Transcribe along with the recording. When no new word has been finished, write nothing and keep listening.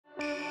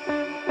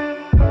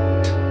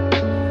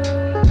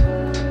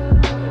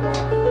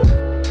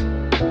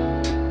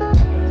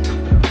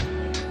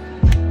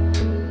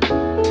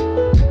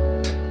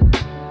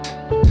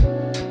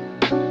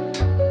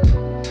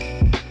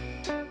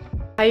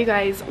you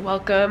guys,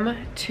 welcome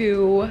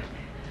to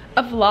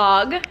a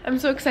vlog. I'm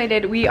so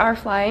excited. We are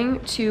flying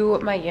to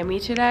Miami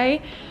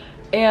today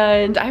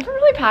and I haven't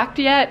really packed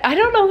yet. I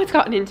don't know what's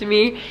gotten into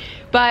me,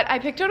 but I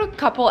picked out a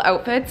couple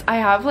outfits. I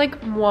have like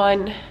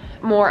one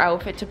more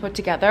outfit to put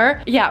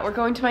together. Yeah, we're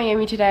going to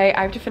Miami today.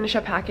 I have to finish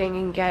up packing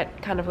and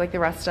get kind of like the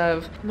rest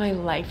of my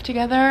life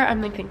together.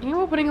 I'm like thinking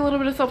about putting a little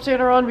bit of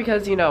self-tanner on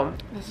because, you know,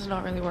 this is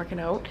not really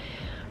working out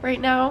right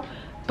now.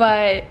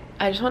 But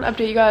I just want to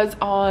update you guys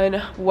on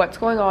what's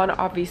going on.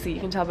 Obviously, you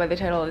can tell by the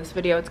title of this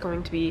video, it's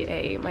going to be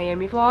a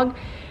Miami vlog.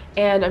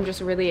 And I'm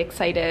just really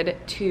excited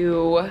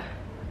to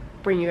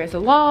bring you guys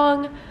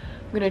along.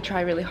 I'm going to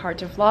try really hard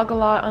to vlog a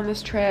lot on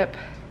this trip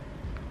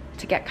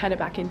to get kind of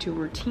back into a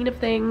routine of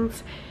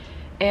things.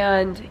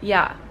 And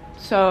yeah,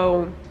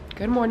 so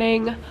good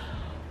morning.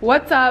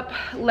 What's up?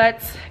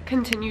 Let's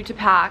continue to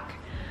pack.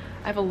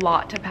 I have a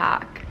lot to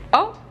pack.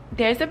 Oh!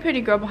 There's a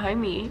pretty girl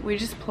behind me. We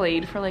just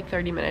played for like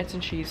 30 minutes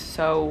and she's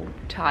so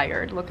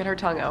tired. Look at her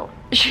tongue out.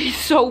 She's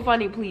so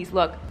funny, please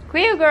look.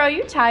 Cleo girl,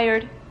 you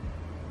tired?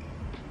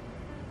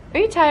 Are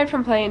you tired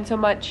from playing so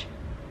much?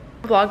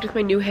 I haven't vlogged with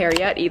my new hair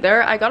yet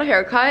either. I got a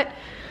haircut.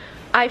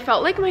 I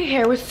felt like my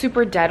hair was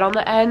super dead on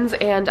the ends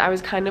and I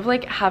was kind of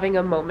like having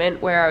a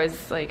moment where I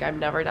was like, I'm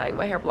never dyeing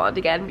my hair blonde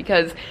again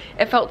because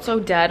it felt so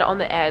dead on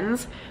the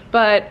ends,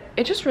 but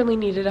it just really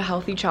needed a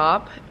healthy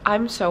chop.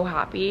 I'm so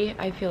happy.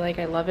 I feel like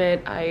I love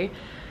it. I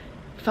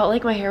felt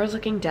like my hair was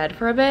looking dead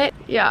for a bit.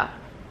 Yeah,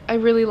 I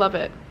really love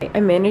it. I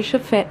managed to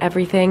fit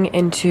everything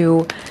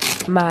into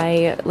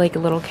my like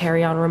little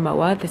carry-on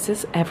Rimowa. This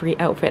is every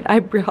outfit I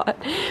brought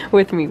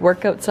with me.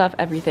 Workout stuff,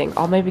 everything.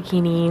 All my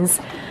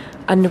bikinis,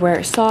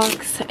 underwear,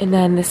 socks, and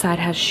then this side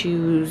has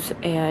shoes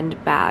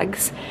and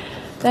bags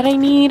that I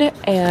need,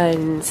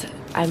 and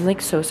I'm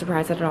like so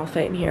surprised that it all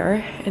fit in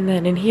here. And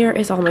then in here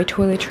is all my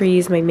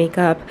toiletries, my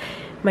makeup,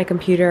 my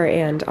computer,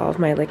 and all of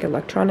my like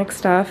electronic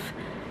stuff,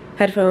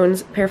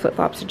 headphones, pair of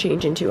flip-flops to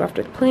change into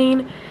after the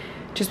plane,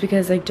 just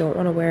because I don't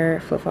want to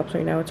wear flip-flops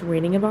right now. It's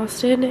raining in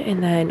Boston.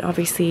 And then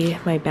obviously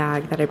my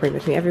bag that I bring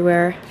with me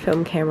everywhere,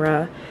 film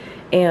camera,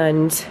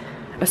 and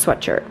a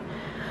sweatshirt,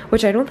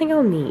 which I don't think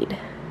I'll need.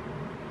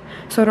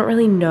 So I don't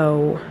really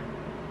know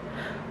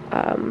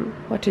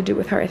what to do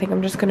with her. I think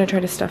I'm just gonna try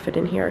to stuff it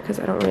in here because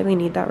I don't really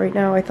need that right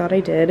now. I thought I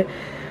did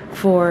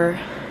for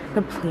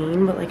the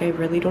plane, but like I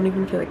really don't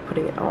even feel like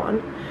putting it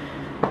on.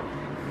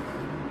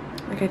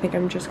 Like I think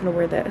I'm just gonna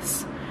wear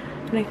this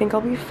and I think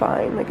I'll be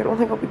fine. Like I don't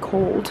think I'll be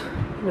cold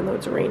even though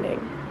it's raining.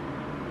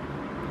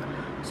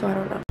 So I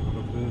don't know.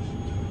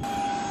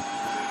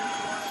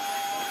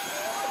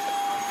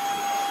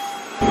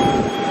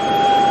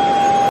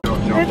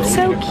 That's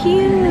so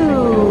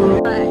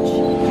cute.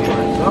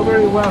 Not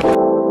very well.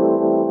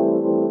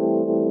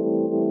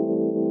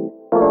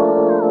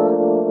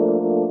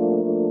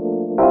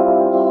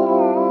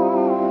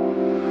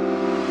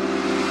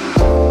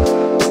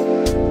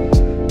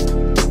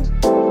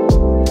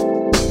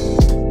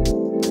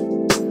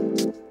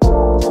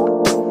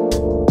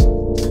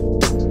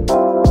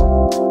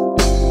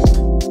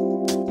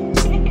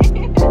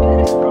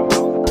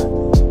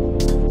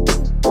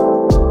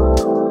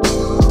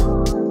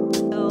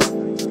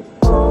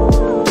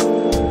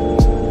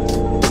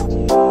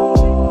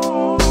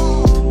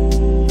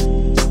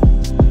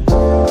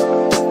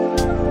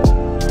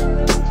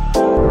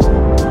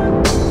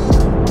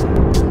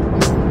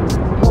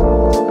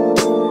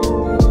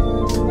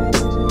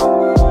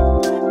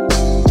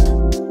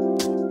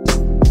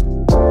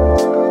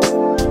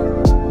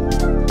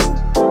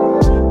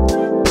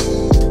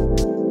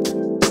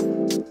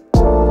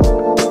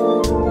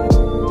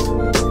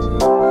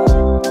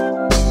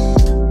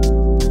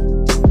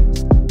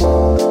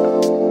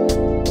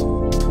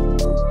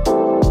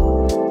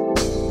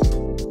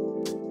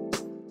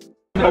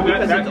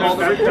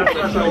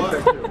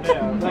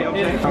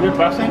 You're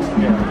busing?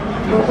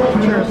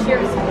 Yeah.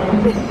 Cheers.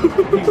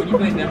 When you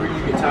play Never,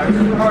 you get tired.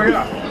 Oh,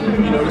 yeah.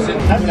 You notice it?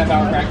 That's that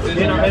power practice.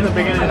 In the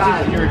beginning of the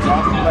season, you're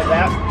exhausted like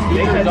that.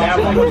 They said that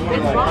was one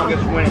of the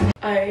longest wins.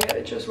 I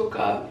just woke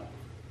up.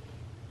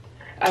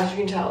 As you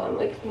can tell, I'm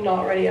like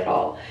not ready at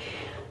all.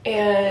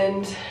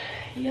 And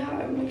yeah,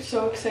 I'm like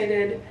so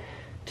excited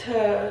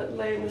to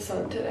lay in the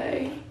sun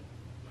today.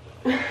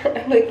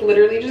 I like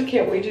literally just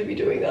can't wait to be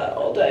doing that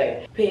all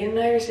day. Peyton and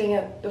I are staying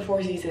at the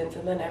Four Seasons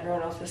and then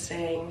everyone else is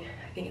staying,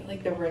 I think, at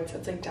like the Ritz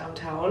that's like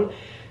downtown.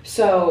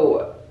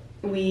 So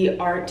we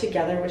aren't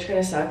together, which kind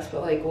of sucks,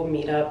 but like we'll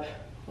meet up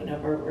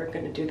whenever we're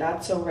gonna do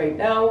that. So right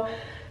now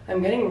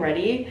I'm getting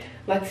ready.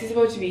 Lexi's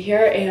about to be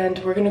here and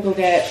we're gonna go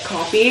get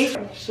coffee.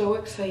 I'm so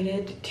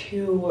excited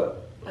to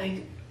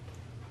like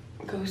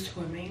go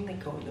swimming,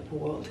 like go in the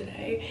pool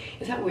today.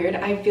 Is that weird?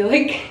 I feel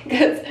like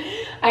because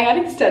I had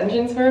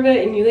extensions for a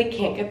bit and you like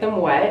can't get them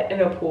wet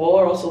in a pool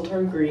or else they'll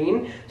turn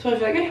green. So I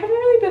feel like I haven't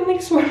really been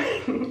like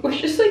swimming,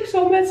 which is like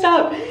so messed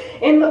up.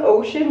 In the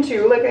ocean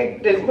too, like I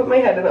didn't put my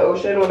head in the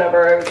ocean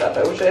whenever I was at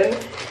the ocean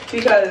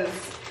because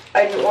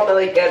I didn't want to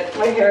like get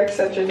my hair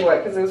extensions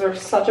wet because those are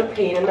such a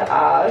pain in the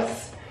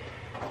ass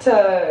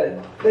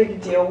to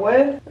like deal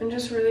with. I'm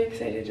just really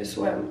excited to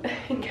swim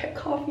and get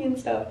coffee and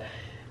stuff.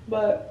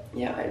 But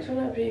yeah, I just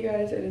want to update you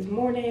guys. It is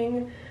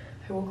morning.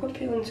 I woke up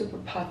feeling super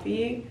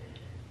puffy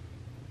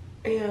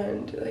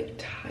and like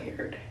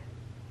tired.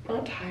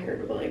 Not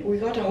tired, but like we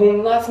got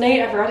home last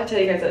night. I forgot to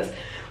tell you guys this.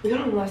 We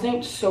got home last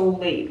night so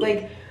late.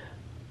 Like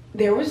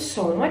there was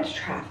so much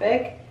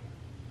traffic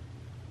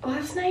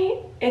last night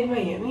in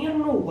Miami. I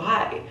don't know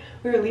why.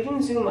 We were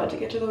leaving Zuma to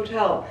get to the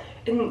hotel,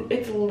 and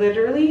it's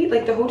literally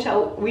like the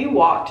hotel, we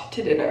walked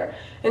to dinner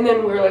and then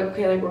we were like,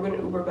 okay, like we're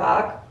gonna Uber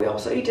back. We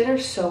also ate dinner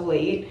so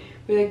late.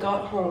 We like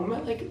got home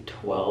at like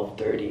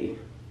 12:30,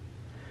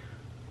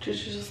 which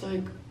is just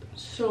like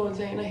so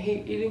insane. I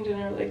hate eating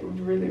dinner like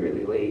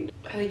really late.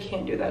 I like,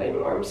 can't do that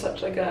anymore. I'm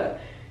such like a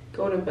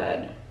go to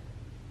bed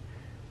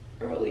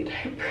early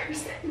type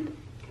person.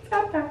 It's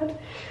that bad.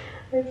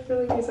 I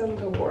feel like I sound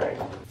so boring.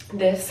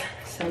 This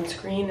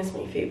sunscreen is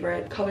my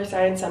favorite. Color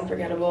Science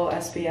Unforgettable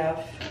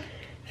SPF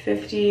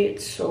 50.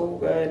 It's so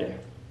good.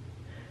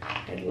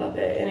 I love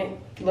it. And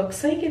it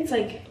looks like it's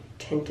like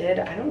tinted.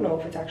 I don't know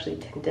if it's actually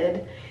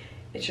tinted.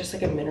 It's just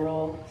like a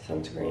mineral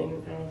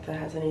sunscreen. I don't know if that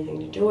has anything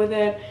to do with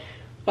it,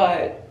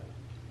 but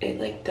it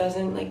like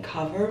doesn't like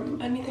cover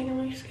anything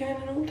on my skin,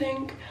 I don't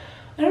think.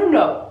 I don't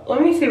know.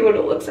 Let me see what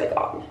it looks like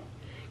on,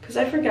 because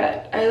I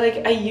forget.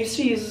 I used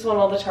to use this one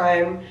all the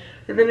time,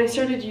 and then I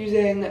started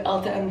using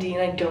Ulta MD,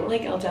 and I don't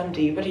like Ulta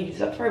MD, but I used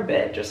that for a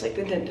bit, just like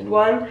the tinted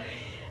one.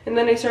 And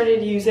then I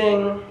started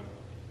using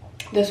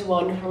this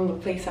one from the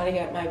place that I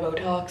get my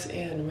Botox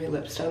and my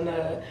lips done,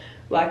 the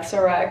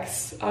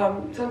LuxRx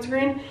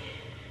sunscreen.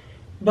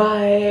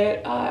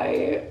 But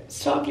I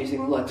stopped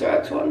using the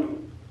LuxRx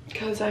one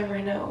because I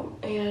ran out,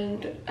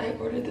 and I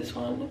ordered this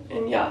one.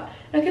 And yeah,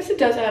 I guess it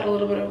does add a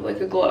little bit of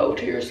like a glow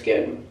to your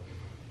skin,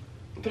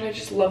 but I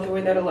just love the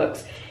way that it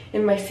looks.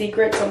 And my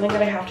secret, something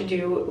that I have to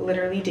do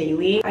literally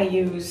daily, I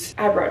use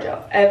eyebrow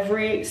gel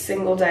every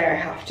single day. I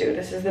have to.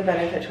 This is the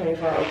Benefit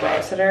 24-Hour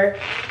Brow Setter.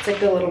 It's like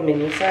the little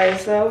mini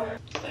size though.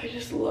 I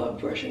just love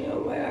brushing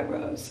out my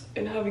eyebrows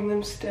and having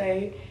them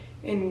stay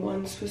in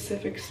one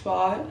specific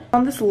spot.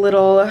 On this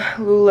little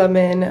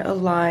Lululemon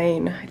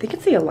Align, I think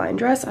it's the Align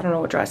dress, I don't know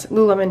what dress,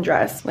 Lululemon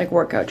dress, like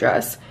workout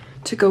dress,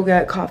 to go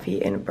get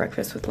coffee and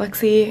breakfast with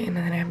Lexi. And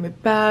then I have my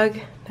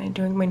bag, and I'm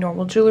doing my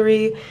normal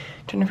jewelry,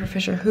 Jennifer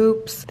Fisher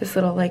hoops, this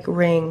little like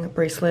ring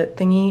bracelet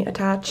thingy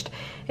attached.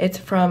 It's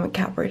from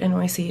Capricorn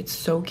NYC. It's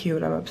so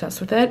cute, I'm obsessed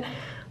with it.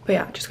 But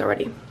yeah, just got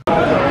ready.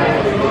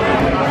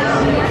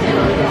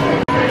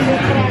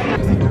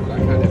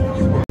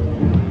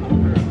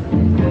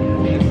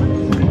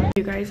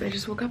 You guys, I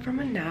just woke up from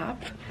a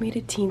nap. Made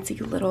a teensy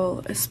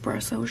little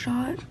espresso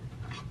shot.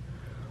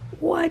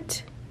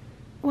 What?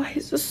 Why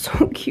is this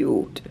so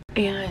cute?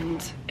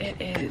 And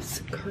it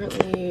is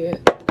currently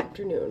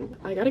afternoon.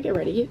 I gotta get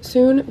ready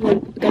soon. We're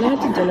gonna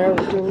head to dinner.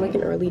 We're doing like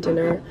an early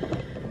dinner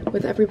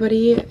with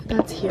everybody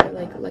that's here,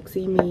 like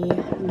Lexi, me,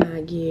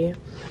 Maggie,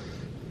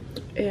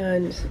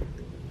 and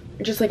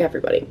just like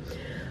everybody.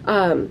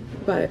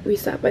 But we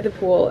sat by the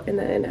pool, and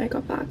then I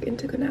got back and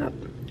took a nap,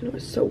 and it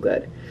was so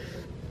good.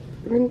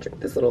 I'm gonna drink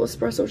this little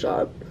espresso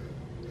shot.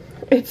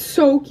 It's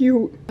so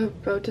cute. I'm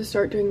about to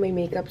start doing my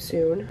makeup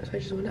soon, so I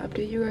just want to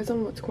update you guys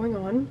on what's going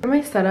on.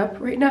 My setup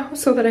right now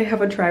so that I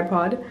have a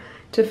tripod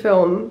to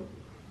film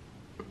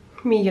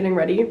me getting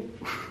ready.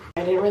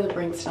 I didn't really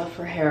bring stuff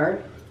for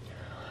hair,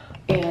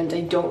 and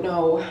I don't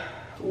know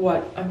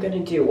what I'm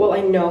gonna do. Well,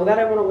 I know that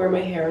I want to wear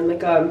my hair in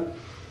like a,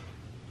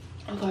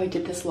 although I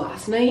did this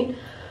last night,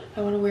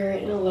 I want to wear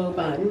it in a low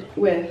bun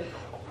with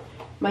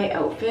my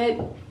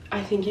outfit.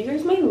 I think you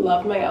guys might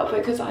love my outfit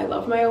because I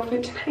love my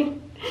outfit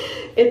tonight.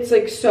 It's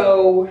like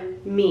so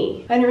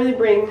me. I didn't really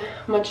bring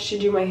much to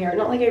do my hair.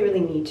 Not like I really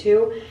need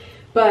to,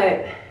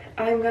 but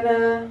I'm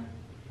gonna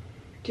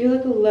do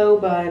like a low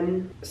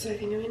bun. So I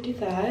think I'm gonna do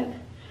that.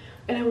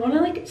 And I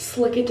wanna like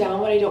slick it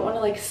down, but I don't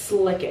wanna like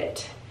slick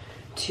it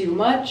too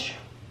much.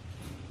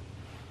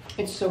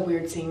 It's so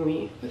weird seeing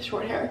me with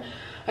short hair.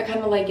 I kind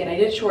of like it. I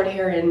did short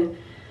hair in,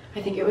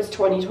 I think it was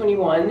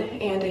 2021,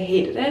 and I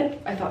hated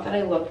it. I thought that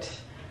I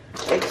looked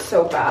like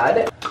so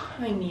bad.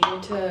 I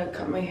needed to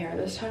cut my hair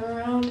this time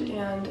around,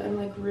 and I'm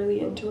like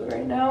really into it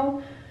right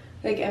now.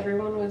 Like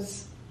everyone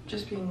was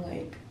just being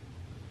like,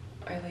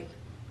 I like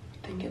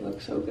think it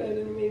looks so good,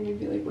 and it made me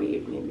be like,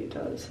 wait, maybe it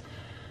does.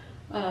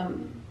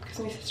 Because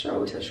my sister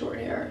always has short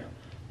hair.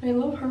 I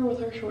love her with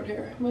her short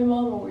hair. My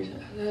mom always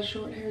has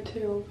short hair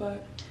too,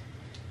 but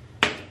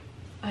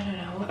I don't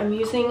know. I'm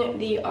using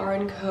the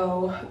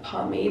R&Co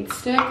pomade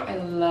stick. I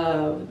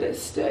love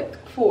this stick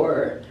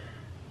for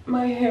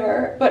my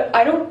hair, but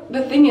I don't,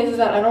 the thing is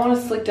that I don't want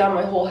to slick down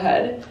my whole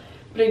head,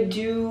 but I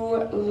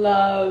do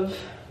love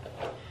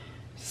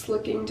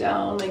slicking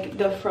down like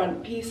the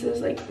front pieces,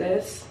 like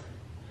this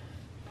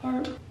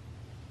part.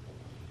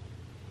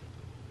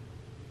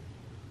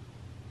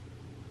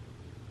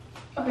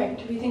 Okay,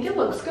 do we think it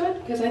looks good?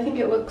 Because I think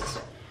it looks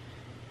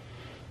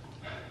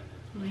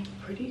like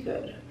pretty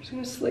good. I'm just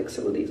gonna slick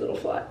some of these little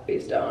flat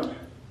bays down.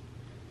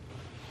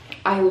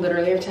 I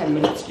literally have 10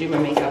 minutes to do my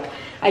makeup.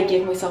 I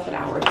gave myself an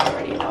hour to get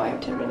ready, and now I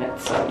have 10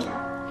 minutes, so.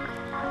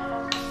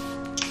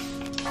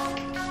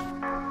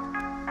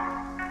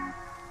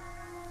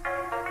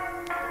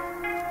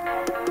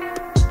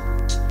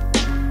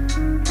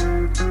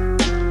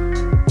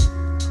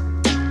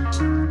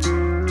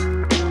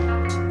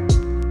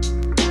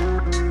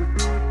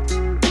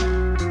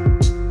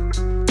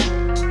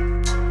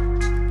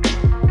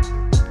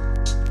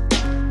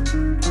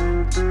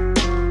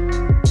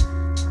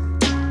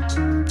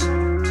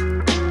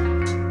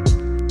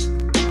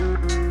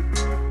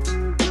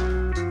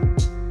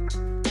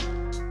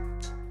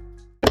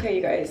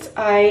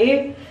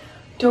 I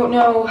don't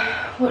know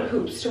what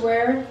hoops to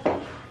wear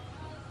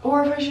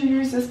or if I should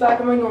use this bag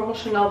or my normal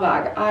Chanel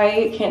bag.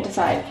 I can't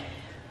decide.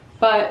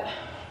 But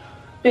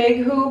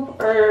big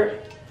hoop or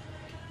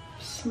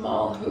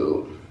small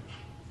hoop?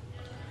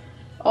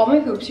 All my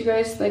hoops, you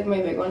guys, like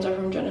my big ones are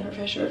from Jennifer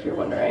Fisher, if you're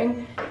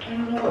wondering. I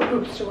don't know what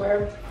hoops to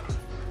wear.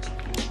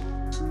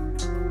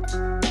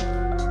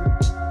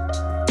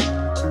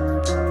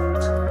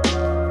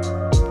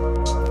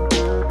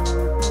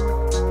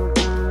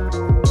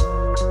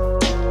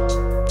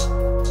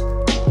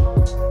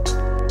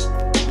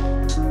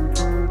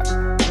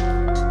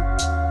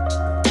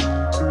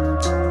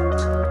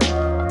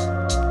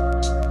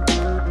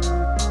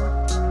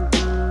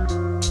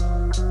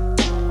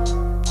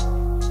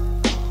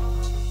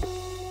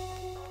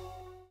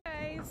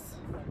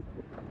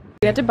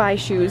 We had to buy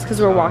shoes because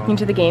we're walking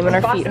to the game and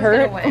our feet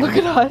hurt. Look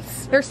at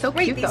us. They're so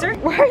cute though.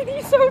 Why are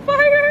these so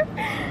fire?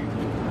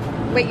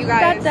 Wait, you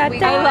guys, I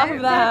love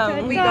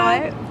them. We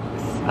got,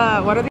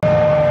 what are they?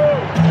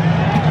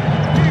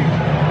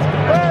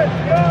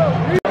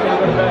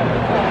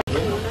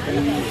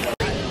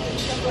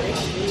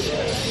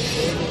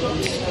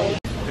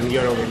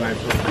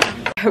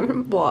 I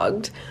haven't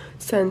vlogged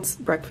since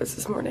breakfast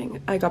this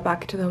morning. I got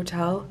back to the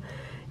hotel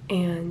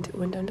and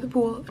went down to the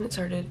pool and it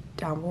started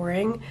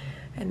downpouring.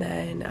 And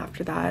then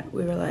after that,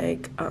 we were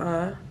like,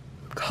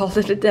 called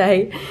it a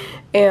day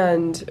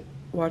and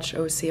watched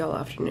OC all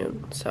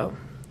afternoon. So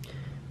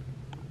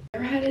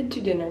we're headed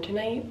to dinner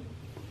tonight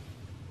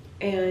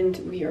and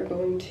we are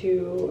going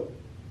to,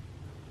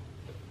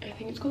 I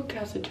think it's called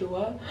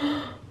Casatua.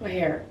 My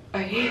hair,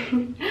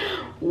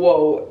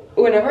 whoa.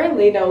 Whenever I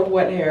lay down with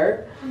wet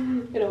hair,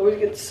 it always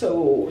gets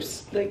so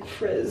like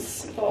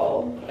frizz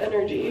ball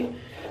energy.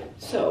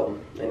 So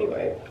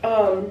anyway,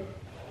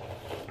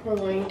 we're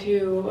going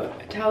to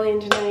Italian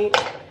tonight,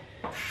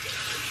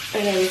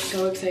 and I'm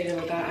so excited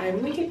about that.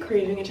 I'm like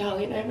craving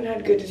Italian. I haven't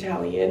had good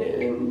Italian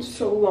in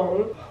so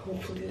long.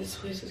 Hopefully this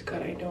place is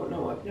good. I don't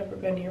know. I've never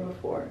been here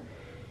before.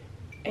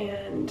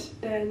 And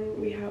then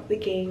we have the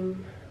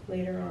game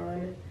later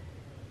on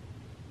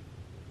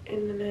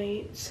in the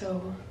night,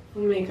 so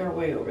we'll make our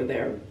way over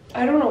there.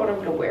 I don't know what I'm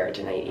gonna wear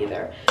tonight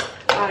either.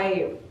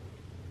 I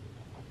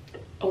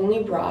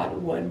only brought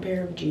one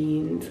pair of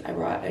jeans. I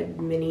brought a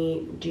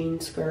mini jean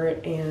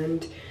skirt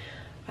and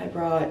I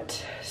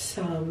brought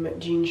some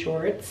jean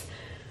shorts.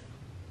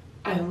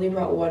 I only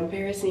brought one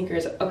pair of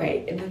sneakers.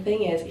 Okay, the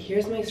thing is,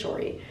 here's my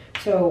story.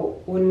 So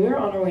when we were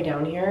on our way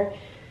down here,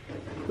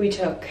 we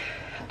took,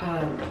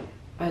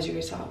 as you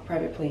guys saw, a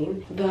private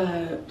plane.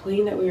 The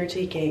plane that we were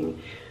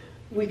taking,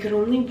 we could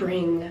only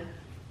bring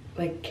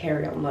like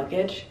carry-on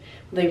luggage.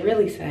 They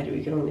really said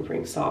we could only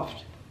bring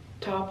soft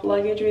top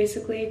luggage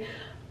basically.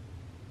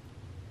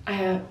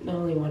 The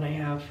only one I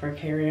have for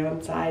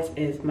carry-on size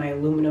is my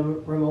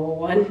aluminum Rimowa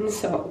one,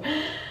 so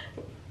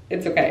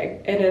it's okay.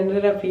 It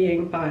ended up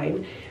being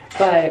fine,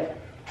 but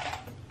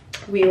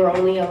we were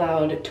only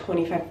allowed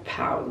 25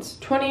 pounds,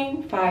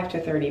 25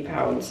 to 30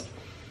 pounds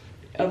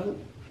of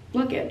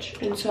luggage.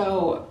 And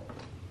so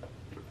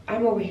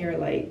I'm over here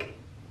like,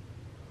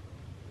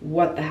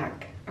 what the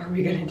heck are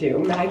we gonna do?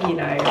 Maggie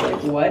and I are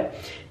like, what?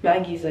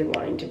 Maggie's like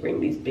wanting to bring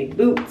these big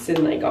boots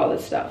and like all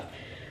this stuff.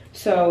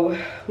 So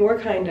we're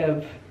kind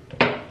of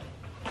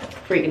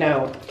freaking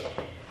out.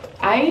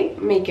 I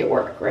make it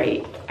work,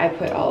 right? I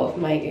put all of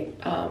my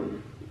my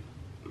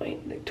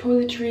like,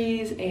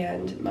 toiletries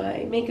and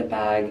my makeup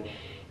bag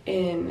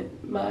in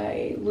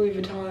my Louis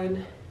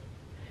Vuitton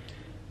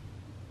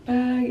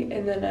bag,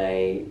 and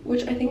then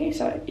which I think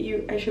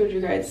I showed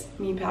you guys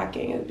me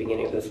packing at the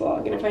beginning of this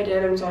vlog, and if I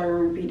did, I'm sorry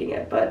I'm repeating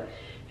it, but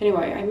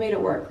anyway, I made it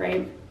work,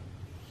 right?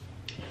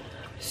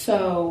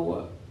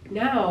 So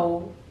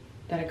now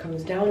that it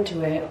comes down to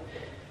it,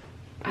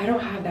 I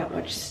don't have that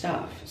much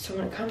stuff. So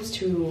when it comes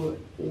to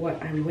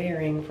what I'm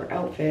wearing for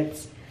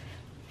outfits,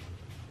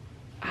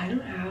 I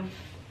don't have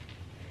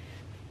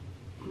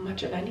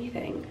much of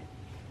anything.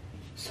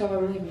 So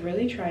I'm like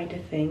really trying to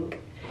think,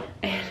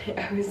 and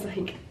I was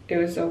like, it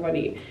was so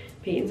funny.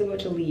 Peyton's about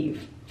to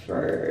leave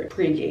for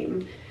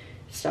pre-game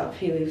stuff.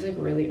 He leaves like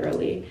really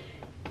early,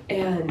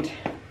 and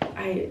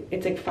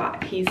it's like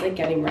 5. He's like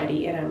getting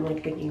ready, and I'm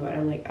like thinking about it.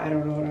 I'm like, I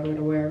don't know what I'm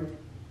gonna wear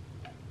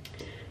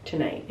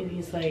tonight. And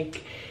he's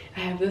like, I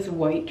have this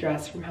white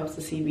dress from House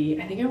of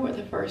CB. I think I wore it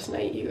the first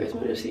night. You guys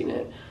might have seen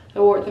it. I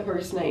wore it the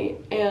first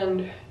night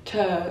and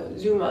to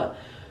Zuma,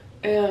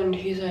 and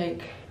he's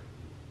like,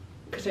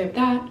 because I have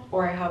that,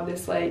 or I have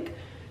this like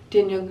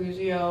Daniel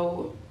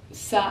Guzio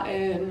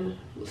satin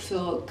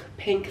silk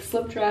pink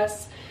slip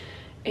dress,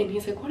 and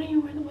he's like, why don't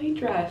you wear the white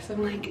dress?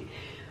 I'm like,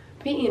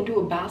 Peyton,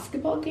 to a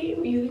basketball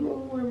game? You think I'll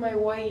wear my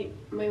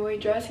white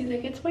dress? He's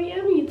like, it's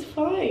Miami, it's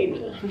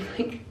fine. I'm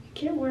like, I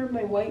can't wear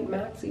my white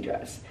maxi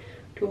dress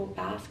to a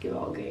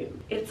basketball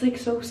game. It's like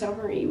so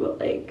summery, but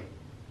like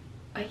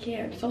I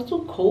can't. It's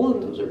also cold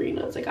in those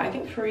arenas. Like I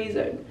get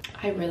freezing.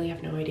 I really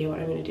have no idea what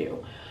I'm gonna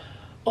do.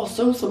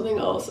 Also, something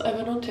else, I've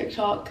been on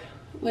TikTok,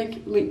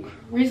 like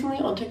recently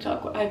on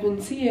TikTok, I've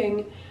been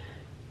seeing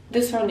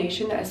this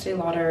foundation, the Estee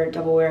Lauder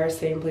Double Wear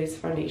Same Place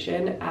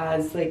foundation,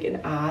 as like an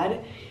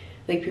ad.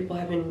 Like people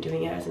have been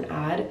doing it as an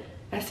ad.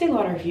 Estee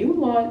Lauder, if you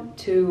want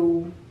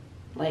to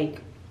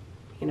like,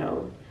 you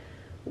know,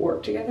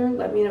 work together,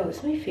 let me know. This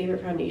is my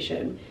favorite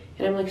foundation,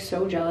 and I'm like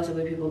so jealous of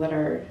the people that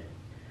are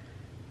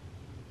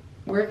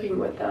working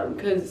with them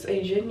because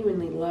I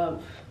genuinely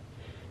love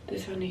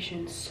this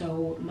foundation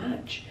so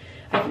much.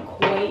 I have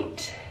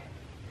quite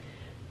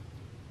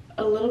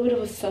a little bit of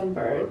a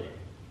sunburn,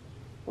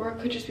 or it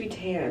could just be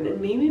tan,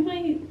 and maybe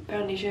my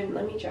foundation,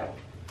 let me check.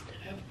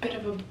 I have a bit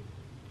of a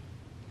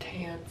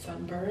tan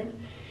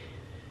sunburn.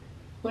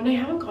 When I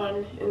haven't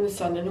gone in the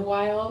sun in a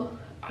while,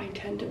 I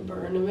tend to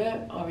burn a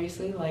bit,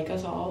 obviously, like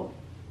us all.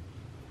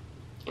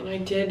 And I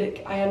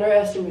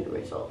underestimated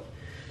myself.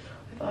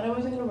 I thought I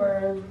wasn't gonna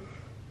burn.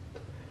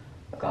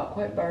 I got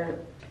quite burnt.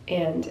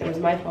 And it was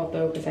my fault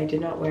though, because I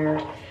did not wear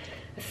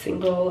a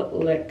single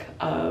lick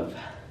of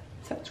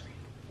sunscreen.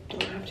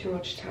 Don't have too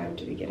much time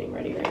to be getting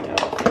ready right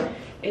now.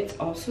 It's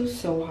also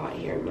so hot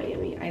here in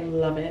Miami. I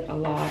love it a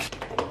lot.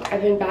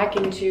 I've been back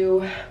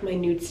into my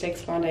Nude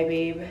Sticks Bondi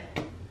Babe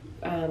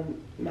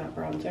matte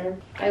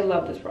bronzer. I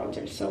love this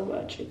bronzer so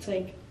much. It's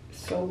like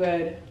so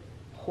good.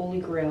 Holy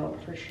grail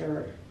for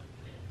sure.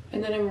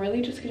 And then I'm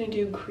really just gonna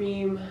do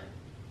cream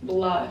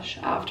blush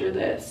after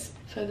this.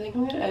 So I think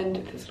I'm gonna end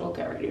this little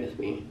get ready with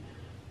me.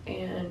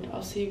 And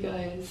I'll see you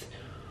guys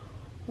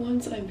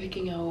once I'm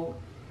picking out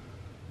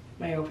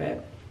my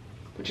outfit,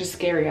 which is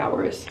scary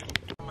hours.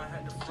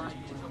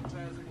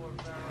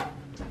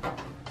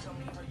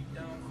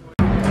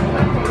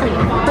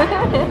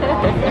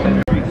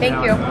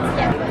 Thank you.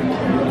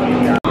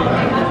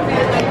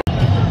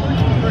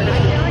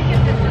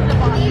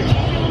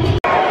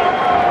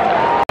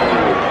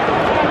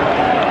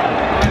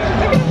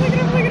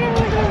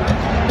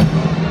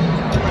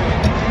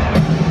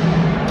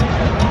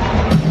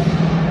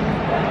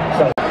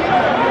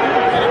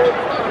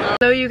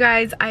 So you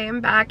guys, I am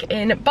back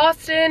in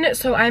Boston,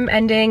 so I'm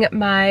ending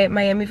my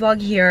Miami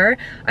vlog here.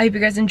 I hope you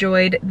guys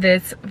enjoyed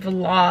this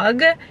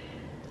vlog.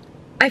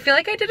 I feel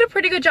like I did a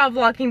pretty good job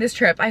vlogging this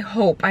trip. I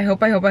hope.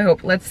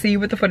 Let's see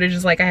what the footage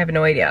is like. I have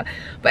no idea.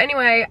 But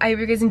anyway, I hope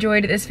you guys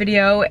enjoyed this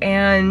video,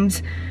 and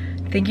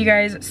thank you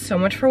guys so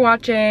much for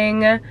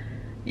watching.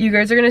 You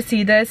guys are gonna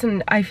see this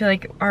and I feel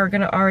like are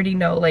gonna already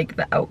know like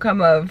the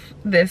outcome of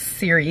this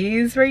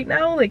series right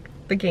now. Like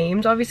the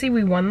games, obviously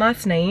we won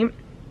last night,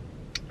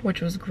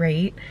 which was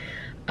great.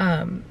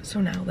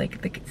 So now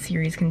like the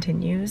series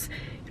continues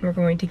and we're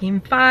going to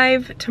game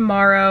 5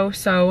 tomorrow.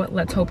 So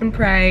let's hope and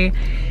pray.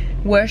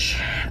 Wish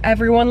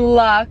everyone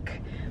luck.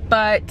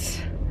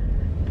 But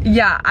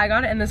yeah, I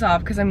gotta end this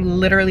off because I'm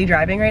literally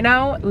driving right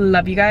now.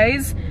 Love you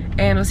guys,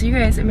 and I'll see you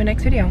guys in my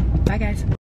next video. Bye guys.